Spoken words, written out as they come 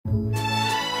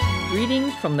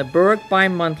readings from the Berwick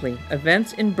Bimonthly,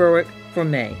 events in Berwick for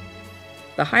May.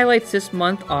 The highlights this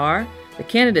month are the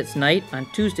Candidates Night on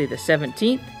Tuesday the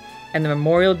 17th and the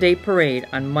Memorial Day Parade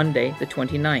on Monday the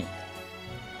 29th.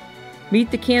 Meet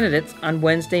the candidates on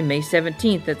Wednesday, May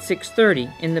 17th at 6:30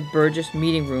 in the Burgess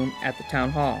Meeting Room at the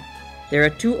Town Hall. There are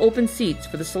 2 open seats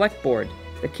for the Select Board.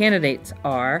 The candidates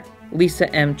are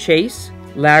Lisa M. Chase,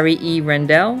 Larry E.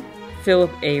 Rendell,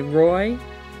 Philip A. Roy,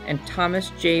 and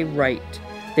Thomas J. Wright.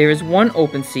 There is 1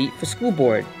 open seat for School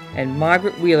Board, and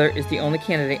Margaret Wheeler is the only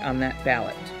candidate on that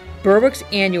ballot. Berwick's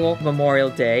annual Memorial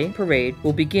Day Parade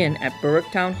will begin at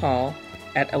Berwick Town Hall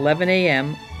at 11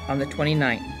 a.m. on the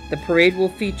 29th. The parade will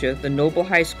feature the Noble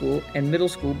High School and Middle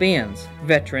School bands,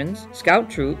 veterans, scout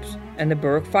troops, and the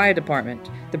Berwick Fire Department.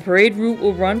 The parade route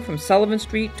will run from Sullivan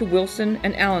Street to Wilson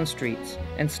and Allen Streets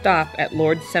and stop at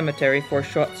Lord's Cemetery for a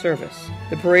short service.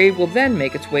 The parade will then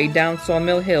make its way down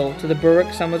Sawmill Hill to the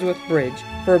Berwick-Somersworth Bridge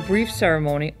for a brief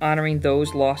ceremony honoring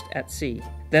those lost at sea.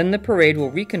 Then the parade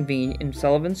will reconvene in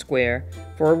Sullivan Square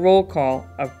for a roll call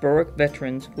of Berwick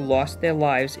veterans who lost their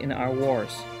lives in our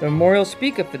wars. The memorial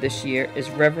speaker for this year is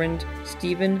Reverend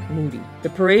Stephen Moody. The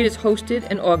parade is hosted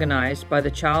and organized by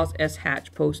the Charles S.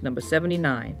 Hatch Post No.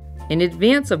 79. In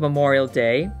advance of Memorial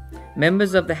Day,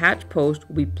 members of the Hatch Post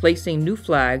will be placing new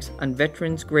flags on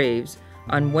veterans' graves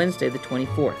on Wednesday the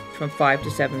 24th from 5 to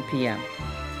 7 p.m.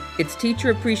 It's Teacher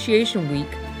Appreciation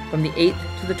Week from the 8th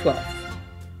to the 12th.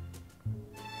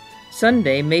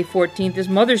 Sunday, May 14th is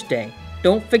Mother's Day.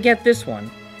 Don't forget this one.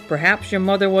 Perhaps your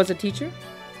mother was a teacher?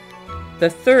 The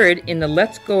third in the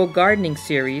Let's Go Gardening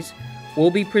series will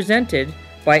be presented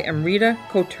by Amrita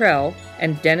Cottrell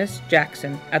and Dennis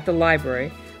Jackson at the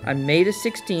library on May the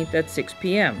 16th at 6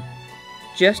 p.m.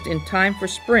 Just in time for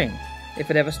spring, if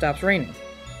it ever stops raining.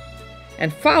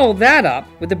 And follow that up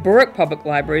with the Berwick Public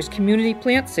Library's Community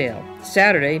Plant Sale,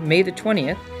 Saturday, May the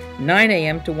 20th, 9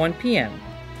 a.m. to 1 p.m.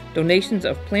 Donations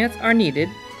of plants are needed.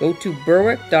 Go to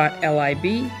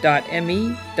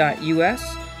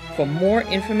berwick.lib.me.us for more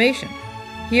information.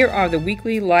 Here are the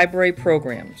weekly library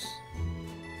programs.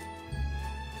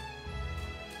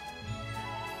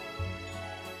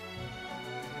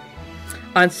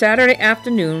 On Saturday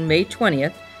afternoon, May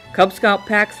 20th, Cub Scout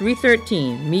Pack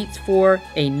 313 meets for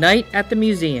a night at the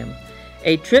museum,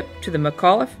 a trip to the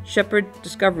McAuliffe Shepherd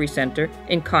Discovery Center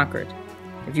in Concord.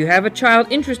 If you have a child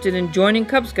interested in joining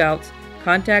Cub Scouts,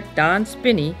 contact Don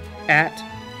Spinney at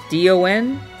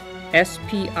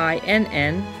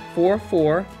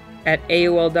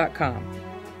donspinn44@aol.com.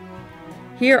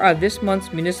 Here are this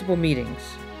month's municipal meetings.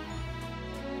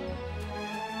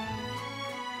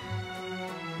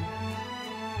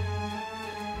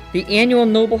 The annual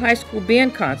Noble High School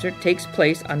Band Concert takes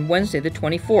place on Wednesday the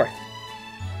 24th.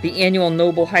 The annual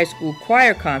Noble High School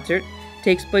Choir Concert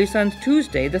takes place on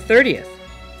Tuesday the 30th.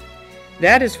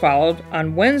 That is followed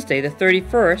on Wednesday the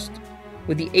 31st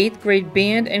with the 8th grade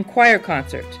band and choir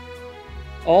concert.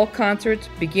 All concerts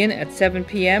begin at 7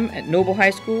 p.m. at Noble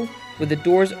High School with the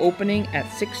doors opening at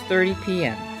 6:30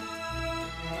 p.m.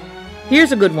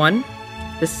 Here's a good one.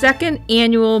 The 2nd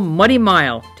annual Muddy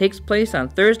Mile takes place on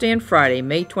Thursday and Friday,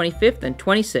 May 25th and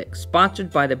 26th,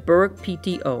 sponsored by the Berwick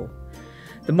PTO.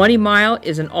 The Muddy Mile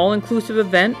is an all-inclusive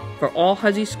event for all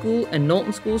Hussey School and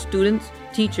Knowlton School students,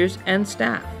 teachers, and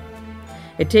staff.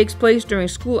 It takes place during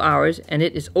school hours, and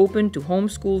it is open to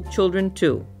homeschooled children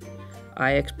too.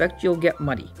 I expect you'll get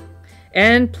muddy.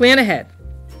 And plan ahead.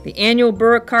 The annual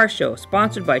Berwick Car Show,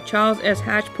 sponsored by Charles S.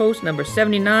 Hatch Post No.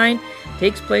 79,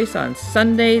 takes place on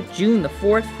Sunday, June the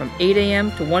 4th from 8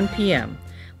 a.m. to 1 p.m.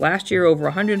 Last year, over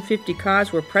 150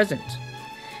 cars were present.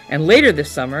 And later this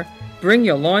summer, bring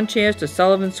your lawn chairs to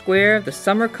Sullivan Square, the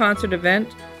summer concert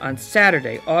event on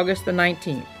Saturday, August the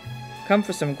 19th. Come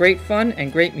for some great fun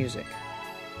and great music.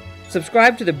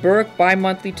 Subscribe to the Berwick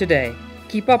Bimonthly today.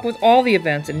 Keep up with all the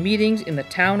events and meetings in the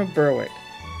town of Berwick.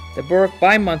 The Berwick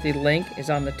Bimonthly link is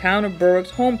on the Town of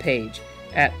Berwick's homepage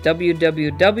at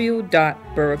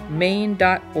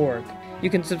www.berwickmaine.org. You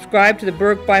can subscribe to the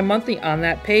Berwick Bimonthly on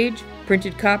that page.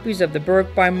 Printed copies of the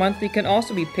Berwick Bimonthly can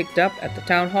also be picked up at the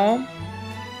Town Hall,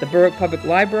 the Berwick Public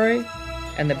Library,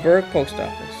 and the Berwick Post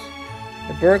Office.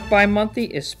 The Berwick Bimonthly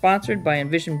is sponsored by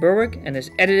Envision Berwick and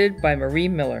is edited by Marie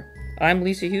Miller. I'm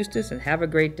Lisa Hustis, and have a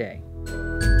great day.